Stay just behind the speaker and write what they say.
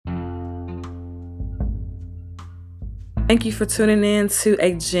Thank you for tuning in to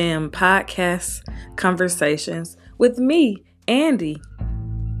a Gem podcast conversations with me, Andy.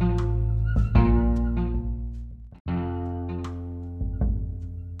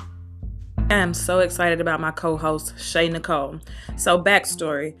 I am so excited about my co-host, Shae Nicole. So,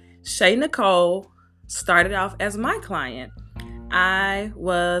 backstory, Shae Nicole started off as my client. I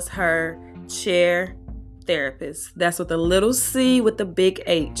was her chair therapist. That's with a little C with the big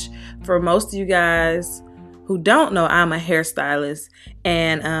H. For most of you guys who don't know, I'm a hairstylist,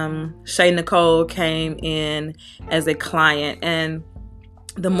 and Shae Nicole came in as a client. And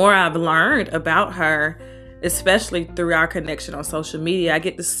the more I've learned about her, especially through our connection on social media, I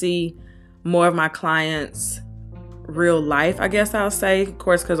get to see more of my clients' real life, I guess I'll say. Of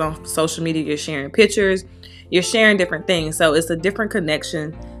course, because on social media, you're sharing pictures, you're sharing different things. So it's a different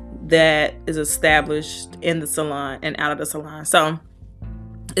connection that is established in the salon and out of the salon. So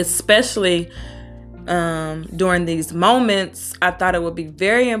especially during these moments, I thought it would be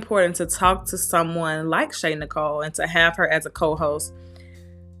very important to talk to someone like Shae Nicole and to have her as a co-host.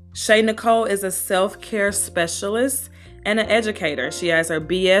 Shae Nicole is a self-care specialist and an educator. She has her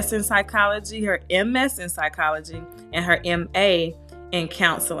BS in psychology, her MS in psychology, and her MA in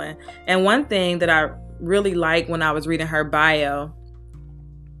counseling. And one thing that I really liked when I was reading her bio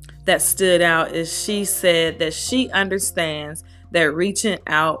that stood out is she said that she understands that reaching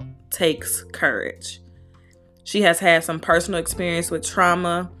out takes courage. She has had some personal experience with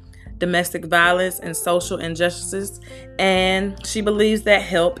trauma, domestic violence, and social injustices, and she believes that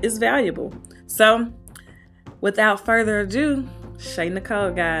help is valuable. So, without further ado, Shae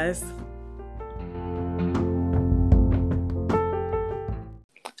Nicole, guys.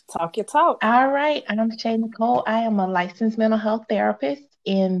 Talk your talk. All right, I'm Shae Nicole. I am a licensed mental health therapist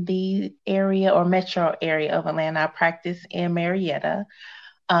in the area or metro area of Atlanta. I practice in Marietta,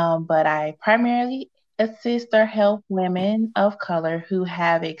 but I primarily assist or help women of color who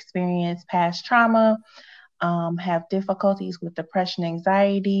have experienced past trauma, have difficulties with depression,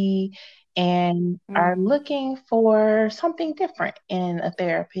 anxiety, and are looking for something different in a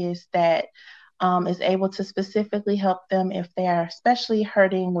therapist that is able to specifically help them if they are especially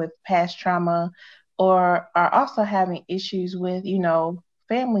hurting with past trauma or are also having issues with,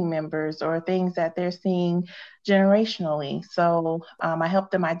 family members or things that they're seeing generationally. So I help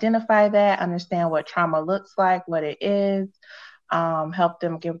them identify that, understand what trauma looks like, what it is, help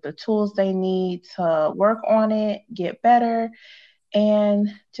them give the tools they need to work on it, get better, and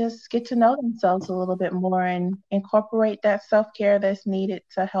just get to know themselves a little bit more and incorporate that self-care that's needed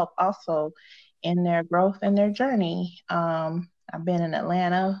to help also in their growth and their journey. I've been in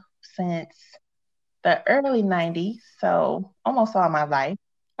Atlanta since the early 90s, so almost all my life.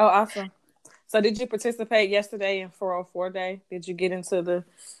 Oh, awesome. So did you participate yesterday in 404 Day? Did you get on Jermaine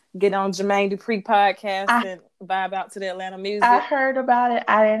Dupri podcast and vibe out to the Atlanta music? I heard about it.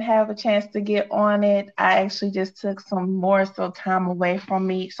 I didn't have a chance to get on it. I actually just took some more time away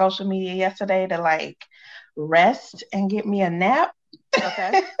from social media yesterday to rest and get me a nap.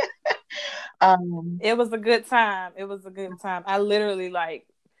 Okay. It was a good time. I literally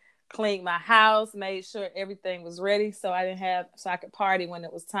cleaned my house, made sure everything was ready so I could party when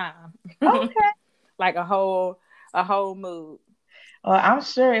it was time. Okay. Like a whole mood. Well, I'm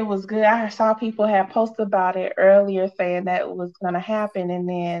sure it was good. I saw people had posted about it earlier saying that it was going to happen. And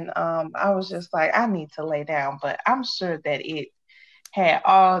then I was just like, I need to lay down. But I'm sure that it had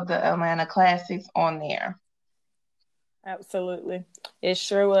all the Atlanta classics on there. Absolutely. It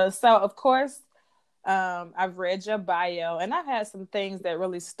sure was. So, of course, I've read your bio, and I've had some things that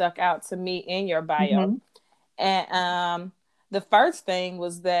really stuck out to me in your bio. Mm-hmm. And the first thing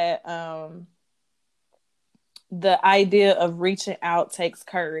was that the idea of reaching out takes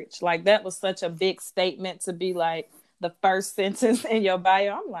courage. Like, that was such a big statement to be like the first sentence in your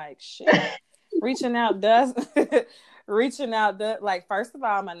bio. I'm like, shit, reaching out does. Like, first of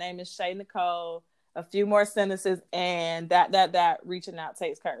all, my name is Shae Nicole. A few more sentences, and that reaching out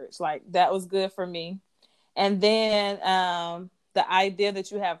takes courage. Like, that was good for me. And then the idea that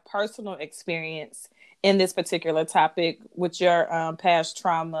you have personal experience in this particular topic with your past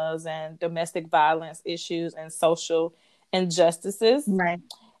traumas and domestic violence issues and social injustices. Right.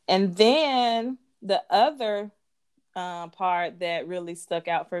 And then the other part that really stuck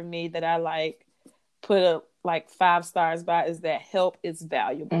out for me that I put 5 stars by is that help is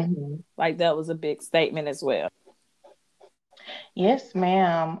valuable. Mm-hmm. Like, that was a big statement as well. Yes,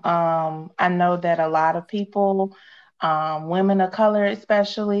 ma'am. I know that a lot of people, women of color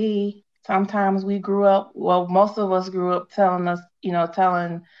especially, sometimes most of us grew up telling us,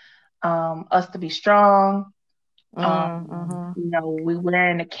 telling us to be strong, Mm-hmm. We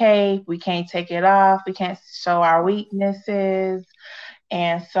wearing a cape, we can't take it off, we can't show our weaknesses.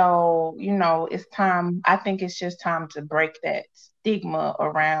 And so, it's time, I think it's just time to break that stigma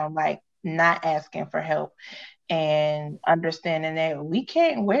around like not asking for help and understanding that we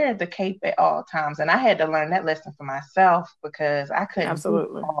can't wear the cape at all times. And I had to learn that lesson for myself because I couldn't do it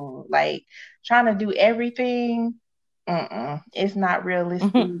Absolutely. all. Like trying to do everything, it's not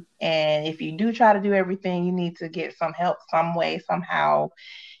realistic. And if you do try to do everything, you need to get some help some way, somehow,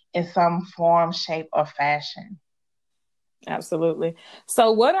 in some form, shape, or fashion. Absolutely.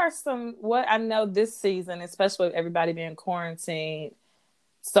 So what I know this season, especially with everybody being quarantined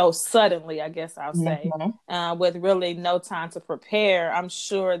so suddenly, I guess I'll say, Hmm. with really no time to prepare, I'm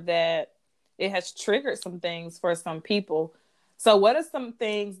sure that it has triggered some things for some people. So what are some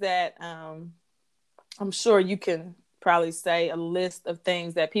things that I'm sure you can probably say a list of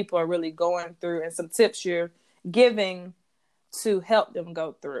things that people are really going through and some tips you're giving to help them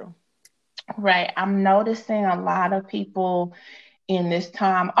go through? Right. I'm noticing a lot of people in this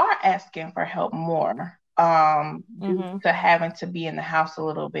time are asking for help more, due Mm-hmm. to having to be in the house a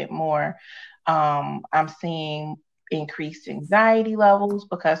little bit more. I'm seeing increased anxiety levels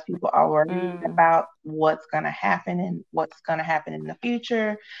because people are worried Mm. about what's going to happen and what's going to happen in the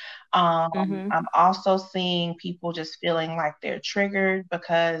future. Mm-hmm. I'm also seeing people just feeling like they're triggered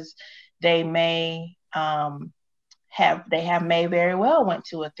because they may very well went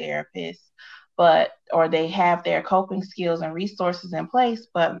to a therapist, but or they have their coping skills and resources in place,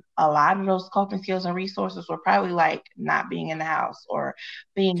 but a lot of those coping skills and resources were probably like not being in the house or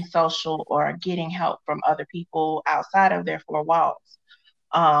being social or getting help from other people outside of their four walls.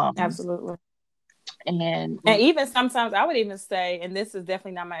 um Absolutely. and And even sometimes I would even say, and this is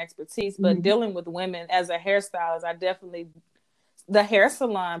definitely not my expertise, but Mhm. dealing with women as a hairstylist, I definitely, the hair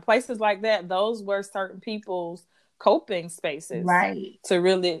salon, places like that, those were certain people's coping spaces Right. to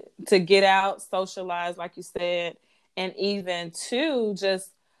really to get out, socialize, like you said, and even to just,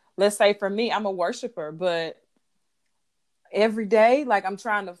 let's say for me, I'm a worshiper, but every day, like I'm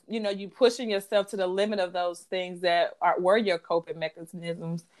trying to, you pushing yourself to the limit of those things that were your coping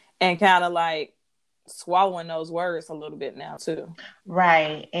mechanisms, and kind of like swallowing those words a little bit now too.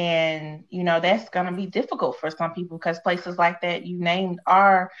 Right. And, that's going to be difficult for some people because places like that you named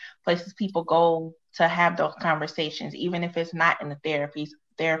are places people go to have those conversations, even if it's not in the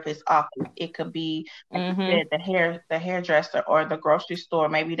therapist office. It could be, like you Mm-hmm. said, the hairdresser or the grocery store.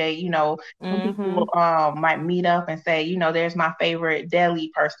 Maybe some Mm-hmm. people might meet up and say, there's my favorite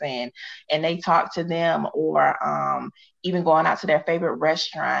deli person, and they talk to them, or even going out to their favorite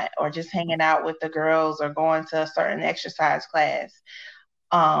restaurant, or just hanging out with the girls, or going to a certain exercise class.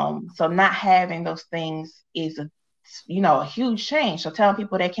 So not having those things is a huge change. So telling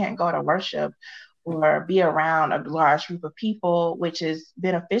people they can't go to worship or be around a large group of people, which is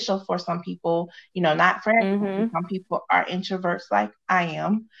beneficial for some people, not for everyone. Mm-hmm. Some people are introverts like I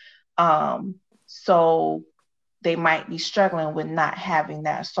am. So they might be struggling with not having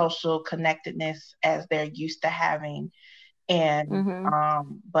that social connectedness as they're used to having. And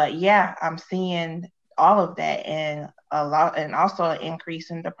Mm-hmm. but yeah, I'm seeing all of that, and a lot, and also an increase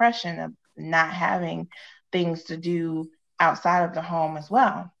in depression of not having things to do outside of the home as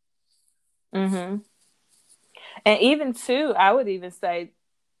well. Mm-hmm. And even too, I would even say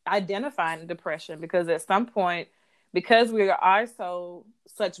identifying depression, because at some point, because we are so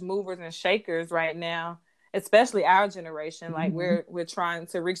such movers and shakers right now, especially our generation, like Hmm. we're trying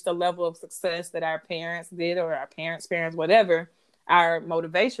to reach the level of success that our parents did, or our parents, whatever our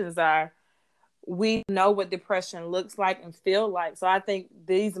motivations are. We know what depression looks like and feel like. So I think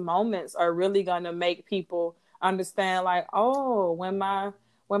these moments are really going to make people understand, like, oh, when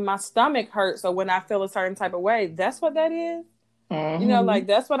my stomach hurts or when I feel a certain type of way, that's what that is. Hmm. Like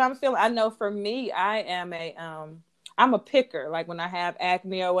that's what I'm feeling. I know for me, I'm a picker, like when I have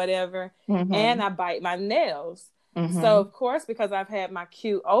acne or whatever, and Hmm. I bite my nails. So Hmm. of course, because I've had my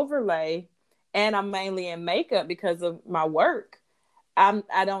cute overlay and I'm mainly in makeup because of my work,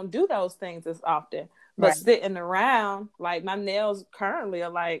 I don't do those things as often. But Right. sitting around, like my nails currently are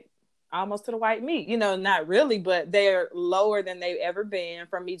like almost to the white meat. Not really, but they're lower than they've ever been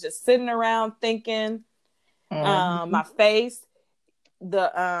from me just sitting around thinking. Hmm. My face,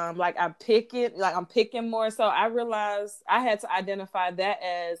 the like I'm picking more. So I realized I had to identify that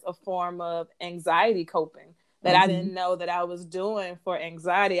as a form of anxiety coping that I Hmm. didn't know that I was doing for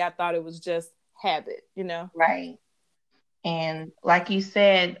anxiety. I thought it was just habit. Right. And like you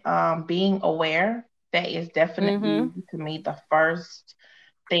said, being aware, that is definitely, Mm-hmm. to me, the first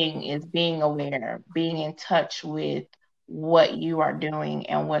thing is being aware, being in touch with what you are doing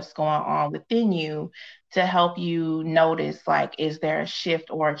and what's going on within you, to help you notice, like, is there a shift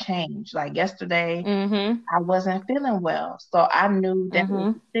or a change? Like yesterday, Mhm. I wasn't feeling well. So I knew that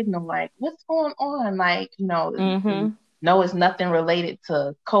was Mhm. a signal, like, what's going on? Like, Mhm. no, it's nothing related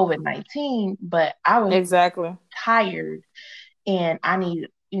to COVID-19, but I was Exactly. tired and I need,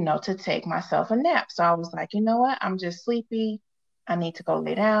 to take myself a nap. So I was like, you know what? I'm just sleepy. I need to go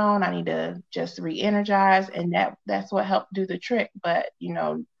lay down. I need to just re-energize, and that's what helped do the trick. But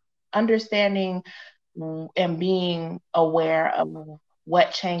understanding and being aware of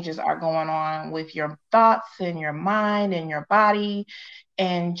what changes are going on with your thoughts and your mind and your body,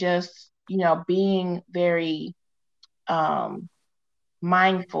 and just being very um,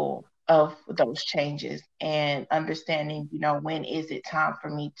 mindful of those changes and understanding, when is it time for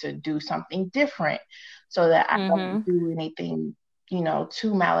me to do something different so that I don't Mhm. do anything,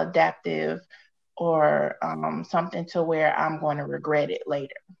 too maladaptive or something to where I'm going to regret it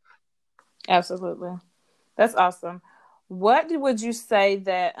later. Absolutely. That's awesome. Would you say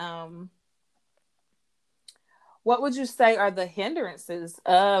that what would you say are the hindrances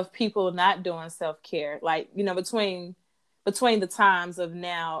of people not doing self-care? Like, between the times of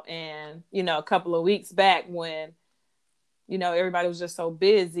now and, a couple of weeks back when, everybody was just so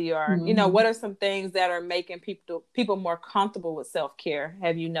busy, or, Mm-hmm. what are some things that are making people more comfortable with self-care?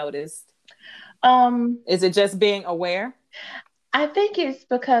 Have you noticed? Um, Is it just being aware? I think it's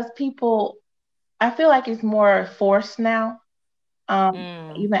because people, I feel like it's more forced now,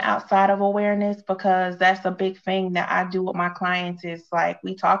 Mm. even outside of awareness, because that's a big thing that I do with my clients is like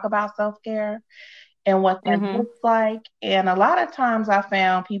we talk about self-care and what that Mhm. looks like. And a lot of times I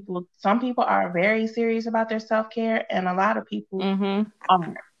found some people are very serious about their self-care and a lot of people Mhm.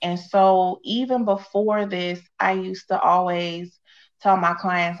 aren't. And so even before this, I used to always tell my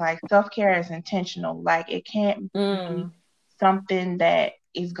clients like self-care is intentional. Like it can't be Mm. something that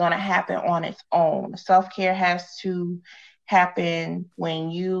is going to happen on its own. Self-care has to happen when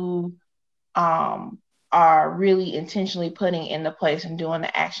you um, are really intentionally putting into place and doing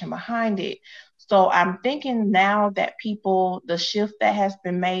the action behind it. So I'm thinking now that the shift that has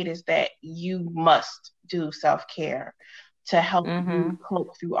been made is that you must do self care to help you Mhm.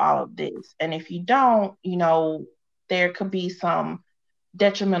 cope through all of this. And if you don't, there could be some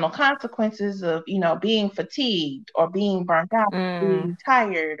detrimental consequences of, being fatigued or being burnt out, Mm. being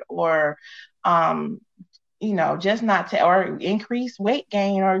tired, or um, just not to, or increase weight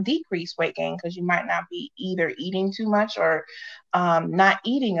gain or decrease weight gain because you might not be either eating too much or not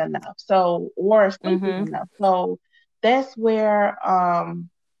eating enough. So, or sleeping Mhm. enough. So that's where,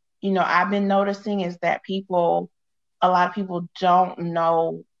 I've been noticing is that a lot of people don't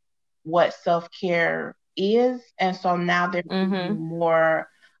know what self care is. And so now they're getting Mhm. more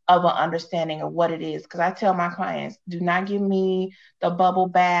of an understanding of what it is. Because I tell my clients, do not give me the bubble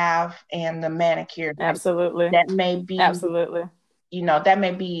bath and the manicure. Like Absolutely. that may be, Absolutely. that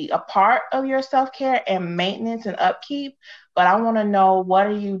may be a part of your self care and maintenance and upkeep. But I want to know what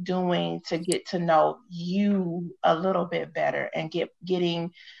are you doing to get to know you a little bit better and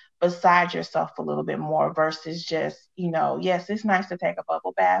getting beside yourself a little bit more versus just, yes, it's nice to take a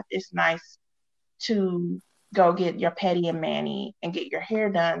bubble bath. It's nice to go get your pedi and mani and get your hair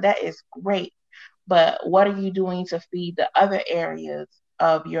done. That is great. But what are you doing to feed the other areas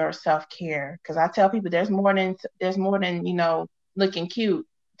of your self care? Because I tell people there's more than looking cute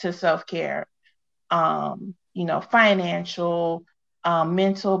to self care. Financial,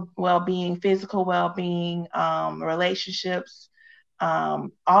 mental well being, physical well being, relationships. All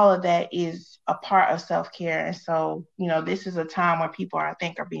of that is a part of self care. And so, this is a time where people, I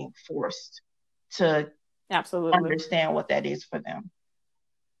think, are being forced to Absolutely. understand what that is for them.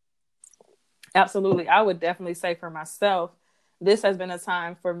 Absolutely. I would definitely say for myself, this has been a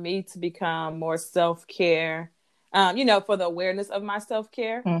time for me to become more self care, for the awareness of my self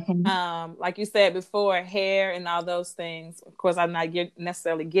care. Mm-hmm. Like you said before, hair and all those things. Of course, I'm not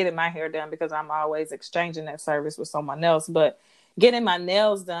necessarily getting my hair done because I'm always exchanging that service with someone else. But getting my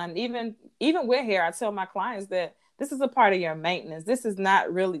nails done, even with hair, I tell my clients that this is a part of your maintenance. This is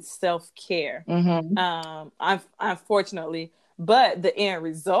not really self care. Mm-hmm. Unfortunately, but the end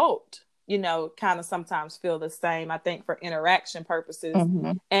result, kind of sometimes feel the same. I think for interaction purposes,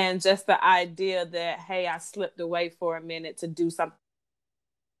 Mm-hmm. and just the idea that, hey, I slipped away for a minute to do something.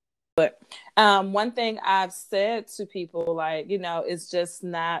 One thing I've said to people, like, it's just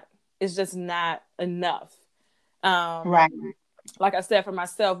not enough. Um, Right. like I said, for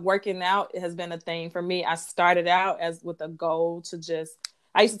myself, working out has been a thing for me. I started out as with a goal to just.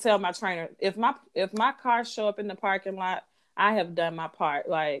 I used to tell my trainer, if my car show up in the parking lot, I have done my part.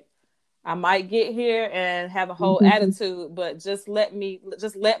 Like, I might get here and have a whole Mm-hmm. attitude, but just let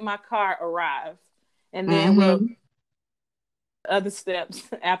my car arrive. and then we'll Mm-hmm. other steps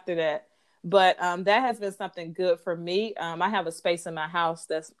after that. But that has been something good for me. I have a space in my house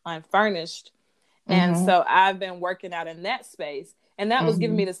that's unfurnished, and Mm-hmm. so I've been working out in that space, and that was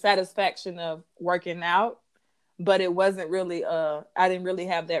giving Mm-hmm. me the satisfaction of working out. But it wasn't really I didn't really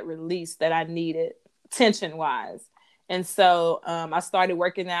have that release that I needed tension wise. And so I started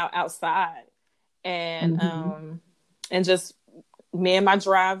working out outside, and Mm-hmm. just me and my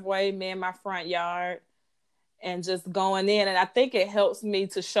driveway, me and my front yard, and just going in. And I think it helps me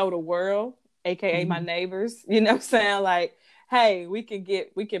to show the world, aka my Mm-hmm. neighbors, you know what I'm saying? Like, hey, we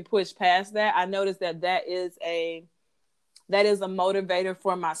can push past that. I noticed that that is a motivator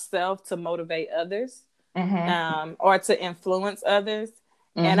for myself to motivate others, Mm-hmm. or to influence others.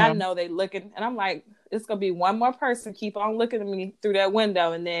 And I Mm-hmm. know they looking, and I'm like, it's gonna be one more person keep on looking at me through that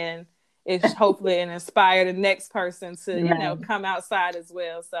window, and then it's hopefully and inspire the next person to, Right. come outside as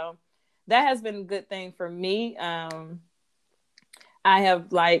well. So that has been a good thing for me. I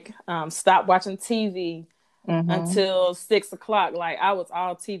have like stopped watching TV Mm-hmm. until 6 o'clock. Like I was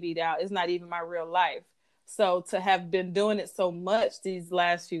all TV'd out. It's not even my real life. So to have been doing it so much these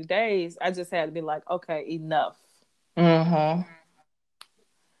last few days, I just had to be like, okay, enough. Mm-hmm.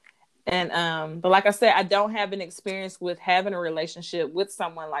 And but like I said, I don't have an experience with having a relationship with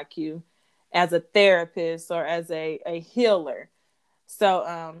someone like you as a therapist or as a healer.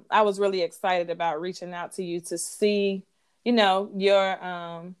 So I was really excited about reaching out to you to see,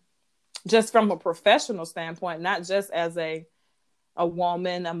 your just from a professional standpoint, not just as a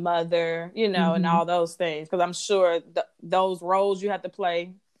woman, a mother, and Mm-hmm. all those things. Because I'm sure those roles you have to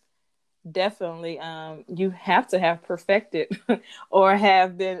play, definitely you have to have perfected or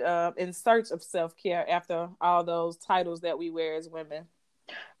have been in search of self-care after all those titles that we wear as women.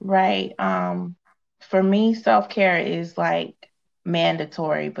 Right. For me, self-care is like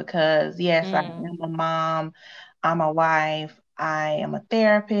mandatory because yes, I Mm. am a mom, I'm a wife, I am a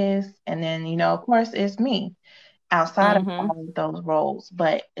therapist, and then, of course, it's me outside of Mm-hmm. all of those roles,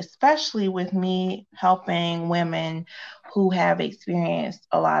 but especially with me helping women who have experienced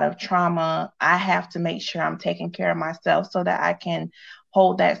a lot of trauma, I have to make sure I'm taking care of myself so that I can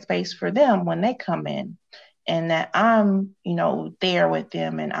hold that space for them when they come in and that I'm, there with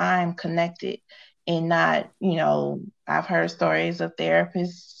them and I'm connected and not, I've heard stories of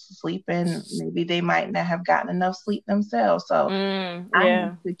therapists sleeping, maybe they might not have gotten enough sleep themselves. So I have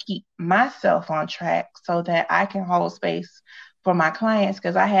Yeah. to keep myself on track so that I can hold space for my clients.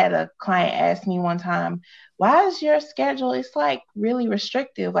 Because I had a client ask me one time, why is your schedule? It's like really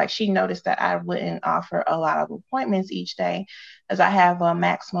restrictive. Like she noticed that I wouldn't offer a lot of appointments each day, as I have a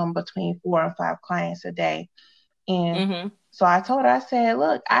maximum between 4 and 5 clients a day. And Mm-hmm. so I told her, I said,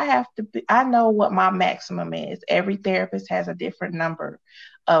 look, I know what my maximum is. Every therapist has a different number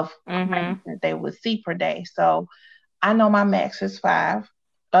of Mm-hmm. clients that they would see per day. So I know my max is 5.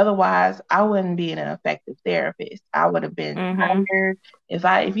 Otherwise, I wouldn't be an effective therapist. I would have been Mm-hmm. tired.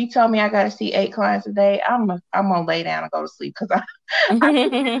 If you tell me I got to see 8 clients a day, I'm gonna lay down and go to sleep because I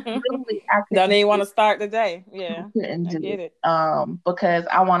literally I Don't couldn't even do want it. to start the day. I Yeah, couldn't I do get it. it. Because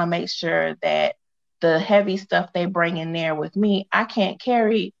I want to make sure that the heavy stuff they bring in there with me, I can't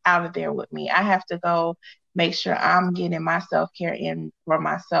carry out of there with me. I have to go make sure I'm getting my self care in for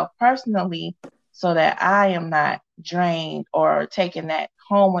myself personally so that I am not drained or taking that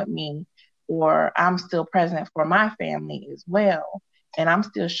home with me, or I'm still present for my family as well. And I'm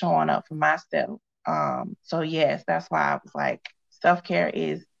still showing up for myself. So yes, that's why I was like, self care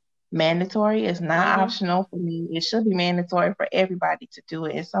is mandatory. It's not Mm-hmm. optional for me. It should be mandatory for everybody to do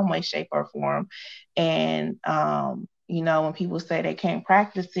it in some way, shape, or form. And when people say they can't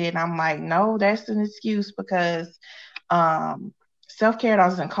practice it, I'm like, no, that's an excuse because um, self care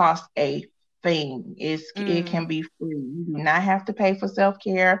doesn't cost a thing. It Mm. can be free. You do not have to pay for self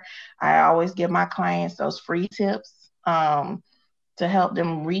care. I always give my clients those free tips to help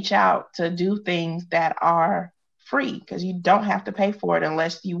them reach out to do things that are free because you don't have to pay for it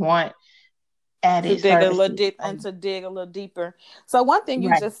unless you want To added dig a little services. deep and to dig a little deeper. So one thing you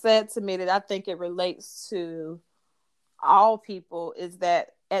Right. just said to me that I think it relates to all people is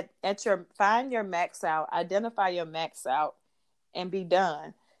that at your find your max out, identify your max out, and be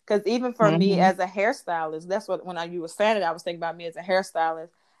done. Because even for me Mm-hmm. as a hairstylist, that's what you were saying it, I was thinking about me as a hairstylist.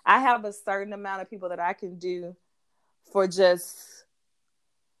 I have a certain amount of people that I can do for just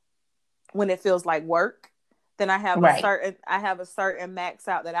when it feels like work. Then Right. I have a certain max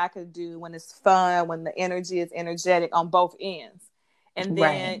out that I could do when it's fun, when the energy is energetic on both ends. And Right.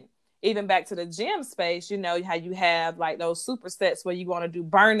 then even back to the gym space, you know how you have like those supersets where you want to do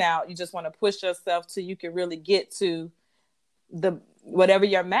burnout, you just want to push yourself till you can really get to the whatever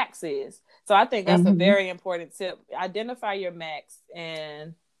your max is. So I think that's a Mm-hmm. very important tip. Identify your max,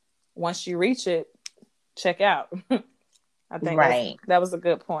 and once you reach it, check out. I think Right. that was a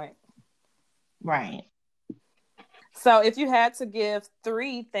good point. Right. So if you had to give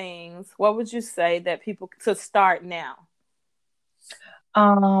three things, what would you say that people to start now?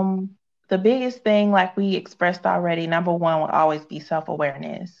 Um, the biggest thing, like we expressed already, number one will always be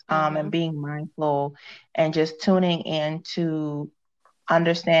self-awareness, and Mm-hmm. being mindful and just tuning into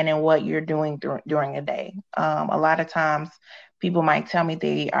understanding what you're doing during a day. A lot of times people might tell me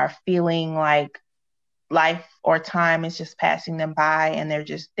they are feeling like life or time is just passing them by and they're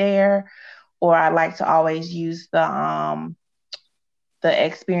just there. Or I like to always use the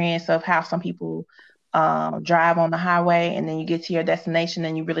experience of how some people drive on the highway and then you get to your destination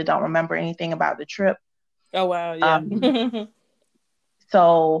and you really don't remember anything about the trip. Oh wow, yeah. Um,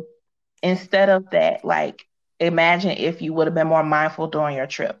 so instead of that, like imagine if you would have been more mindful during your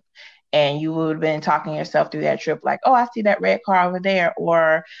trip and you would have been talking yourself through that trip, like, oh, I see that red car over there,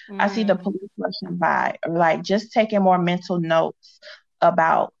 or I see the Mm, police rushing by, or like just taking more mental notes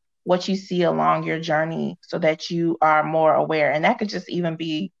about what you see along your journey so that you are more aware. And that could just even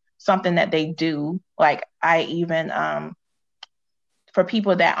be something that they do. Like I even for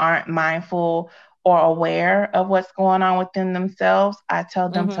people that aren't mindful or aware of what's going on within themselves, I tell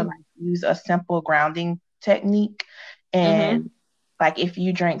them to mm-hmm. like use a simple grounding technique. Mm-hmm. And like if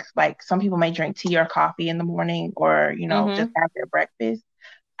you drink, like some people may drink tea or coffee in the morning or, just Mm-hmm. have their breakfast.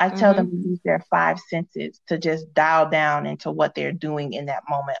 I tell them Mm-hmm. to use their five senses to just dial down into what they're doing in that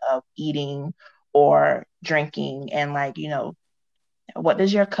moment of eating or drinking. And like, what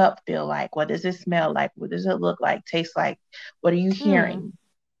does your cup feel like? What does it smell like? What does it look like? Taste like? What are you Hmm. hearing?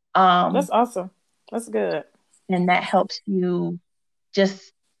 Um, That's awesome. That's good. and that helps you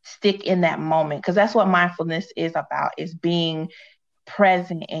just stick in that moment because that's what mindfulness is about, is being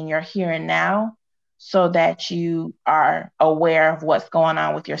present in your here and now so that you are aware of what's going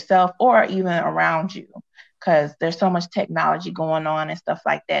on with yourself or even around you, because there's so much technology going on and stuff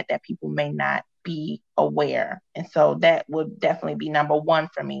like that that people may not be aware. And so that would definitely be number one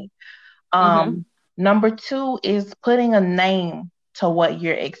for me. Mm-hmm. Number two is putting a name to what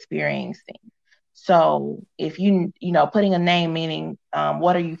you're experiencing. So if putting a name meaning,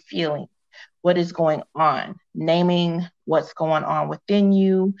 what are you feeling? What is going on? Naming what's going on within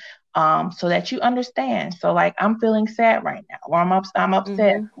you, so that you understand. So like I'm feeling sad right now, or I'm upset,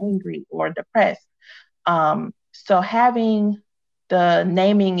 Mm-hmm. angry, or depressed. So having the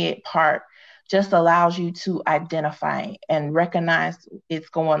naming it part just allows you to identify and recognize it's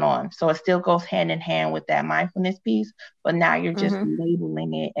going on. So it still goes hand in hand with that mindfulness piece, but now you're just Mm-hmm.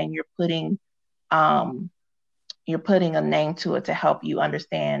 labeling it and um, you're putting a name to it to help you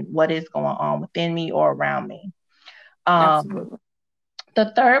understand what is going on within me or around me. Um, Absolutely.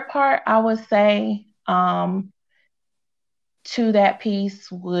 the third part I would say to that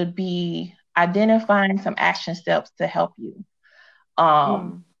piece would be identifying some action steps to help you. Um,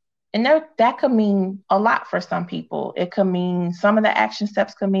 Mm. and that could mean a lot for some people. It could mean some of the action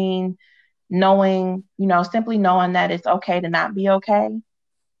steps could mean knowing, simply knowing that it's okay to not be okay.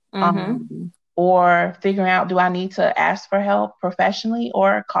 Mm-hmm. Or figuring out, do I need to ask for help professionally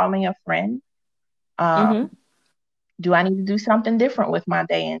or calling a friend? Um, Mm-hmm. do I need to do something different with my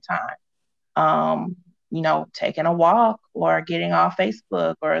day and time? Um, taking a walk or getting off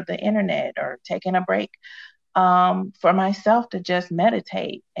Facebook or the internet or taking a break, for myself to just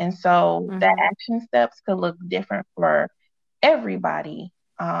meditate. And so the Mm-hmm. action steps could look different for everybody,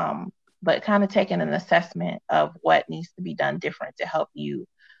 but kind of taking an assessment of what needs to be done different to help you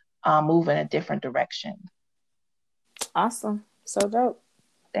move in a different direction. Awesome. So dope.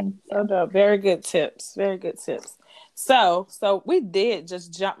 Thank So you. dope. Very good tips. Very good tips. So we did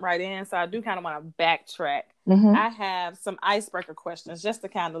just jump right in. So I do kind of want to backtrack. Hmm. I have some icebreaker questions just to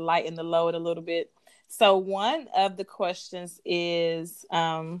kind of lighten the load a little bit. So one of the questions is,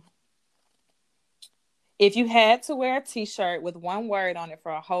 if you had to wear a T-shirt with one word on it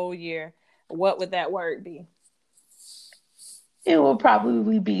for a whole year, what would that word be? It will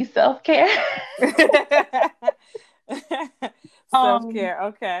probably be self care. Self um, care.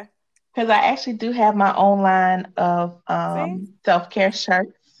 Okay. because I actually do have my own line of See, self care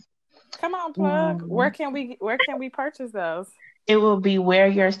shirts. come on, plug. Um, Where can we purchase those? it will be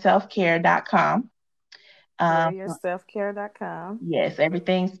wearyourselfcare.com. So Wearyourselfcare.com. yes,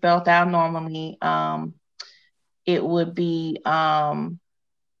 everything's spelled out normally. It would be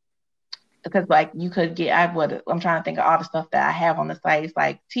because like you could get I'm trying to think of all the stuff that I have on the site. It's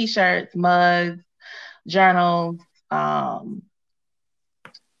like t-shirts, mugs, journals, um,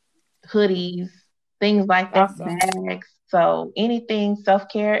 hoodies, things like that, Awesome. bags. So anything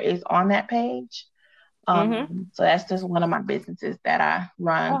self-care is on that page. Mm-hmm. So that's just one of my businesses that I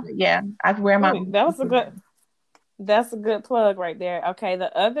run. Oh, But yeah, I wear my sweet. own stuff. That's a good plug right there. Okay,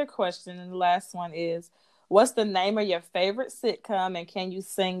 the other question and the last one is, what's the name of your favorite sitcom and can you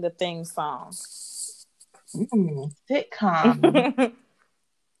sing the theme song? Sitcom.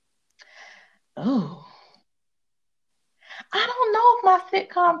 Oh, I don't know if my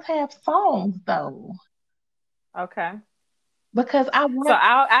sitcoms have songs though, Okay. because I So watch.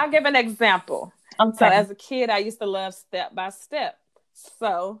 I'll give an example. So Okay, as a kid, I used to love Step by Step.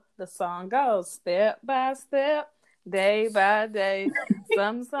 So the song goes step by step, day by day,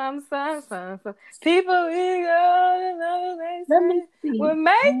 some. People we go, know they let me say see. will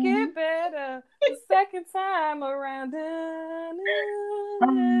make it better the second time around.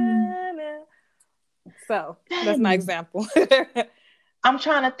 Um, So that's my dang. example. I'm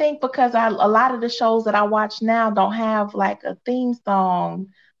trying to think because a lot of the shows that I watch now don't have like a theme song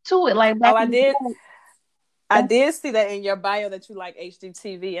to it. Like Oh, back in the day, I back, did see that in your bio that you like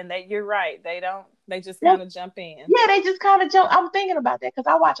HGTV, and that you're right. They don't. They just that, kind of jump in. yeah, they just kind of jump. I'm thinking about that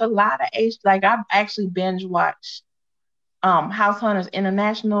because I watch a lot of like I've actually binge watched House Hunters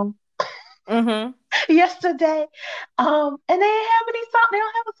International Mm-hmm. yesterday. And they ain't have any song. They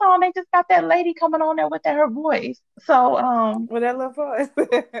don't have a song. They just got that lady coming on there with her voice. With that little voice.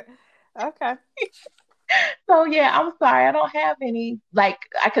 Okay. So yeah, I'm sorry. I don't have any. Like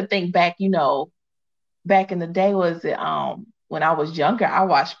I could think back. Back in the day was when I was younger. I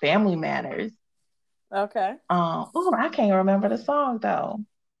watched Family Matters. Okay. Oh, I can't remember the song though.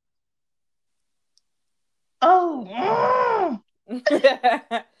 Oh,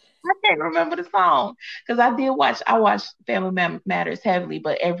 I can't remember the song because I did watch. I watched Matters heavily,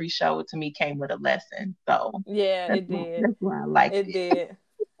 but every show to me came with a lesson. So Yeah, it did. that's why I liked It it. did.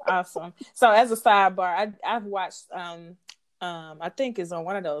 Awesome. So as a sidebar, I've watched I think it's on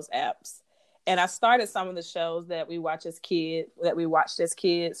one of those apps. And I started some of the shows that we watched as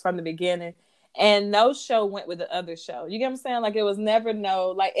kids from the beginning. And no show went with the other show. You get what I'm saying? Like it was never no,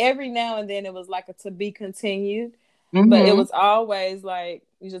 like every now and then it was like a to be continued, but it Hmm. was always like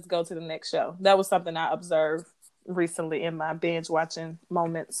you just go to the next show. That was something I observed recently in my binge watching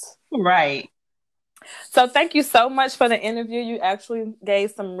moments. Right. So thank you so much for the interview. You actually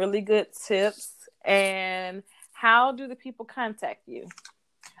gave some really good tips. And how do the people contact you?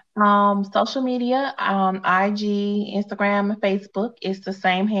 Social media, IG, Instagram, and Facebook is the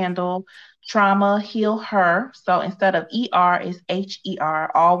same handle, Trauma Heal Her. So instead of ER, it's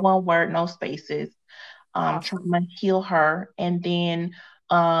HER, all one word, no spaces. Awesome. Trauma Heal Her. And then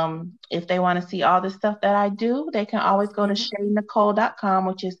if they want to see all the stuff that I do, they can always go to Mm-hmm. shaenicole.com,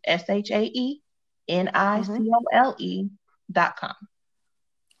 which is Mm-hmm. ShaeNicole.com.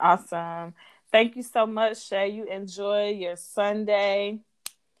 Awesome. Thank you so much, Shae. You enjoy your Sunday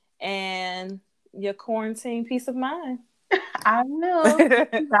and your quarantine peace of mind. I will. All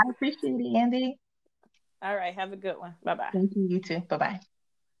I appreciate it, Andy. right. Have a good one. Bye bye. Thank you. You too. Bye bye.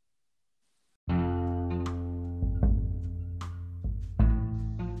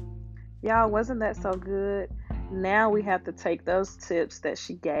 Y'all, wasn't that so good? Now we have to take those tips that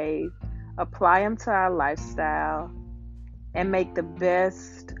she gave, apply them to our lifestyle, and make the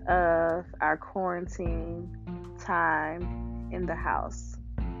best of our quarantine time in the house.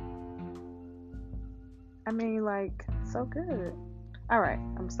 I mean, like, so good. All right,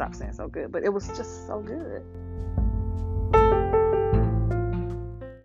 I'm gonna stop saying so good, but it was just so good.